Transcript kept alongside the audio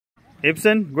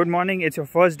Ibson, good morning. It's your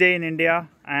first day in India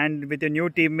and with your new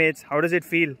teammates. How does it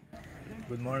feel?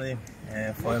 Good morning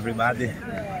for everybody.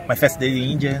 My first day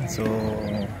in India, so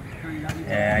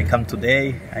I come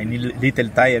today. I need a little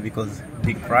tired because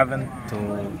big travel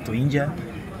to India,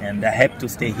 and I have to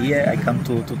stay here. I come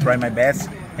to try my best,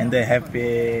 and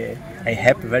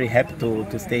very happy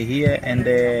to stay here and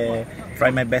try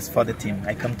my best for the team.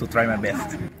 I come to try my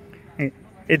best.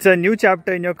 It's a new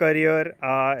chapter in your career,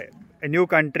 a new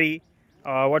country.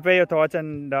 What were your thoughts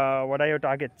and what are your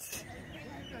targets?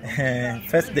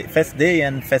 First day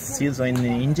and first season in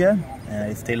India.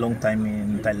 I stay long time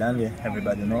in Thailand,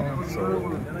 everybody knows.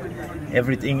 So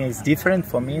everything is different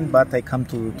for me, but I come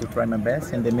to try my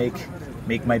best and they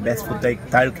make my best for the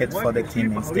target for the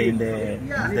team and stay in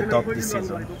the top this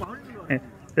season.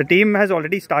 The team has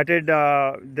already started.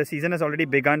 The season has already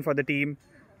begun for the team.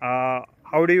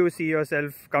 How do you see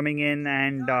yourself coming in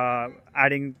and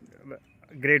adding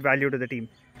great value to the team?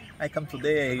 I come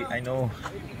today, I know,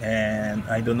 and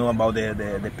I don't know about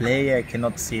the player. I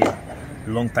cannot see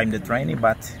long time the training,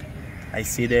 but I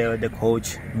see the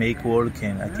coach make work,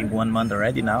 and I think 1 month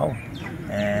already now,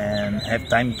 and have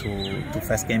time to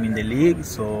first game in the league.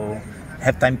 So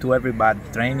have time to everybody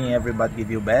training, everybody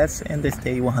give you best, and they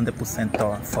stay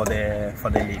 100% for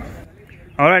the league.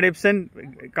 All right,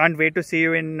 Ibson, can't wait to see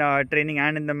you in training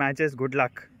and in the matches. Good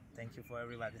luck. Thank you for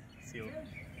everybody. See you.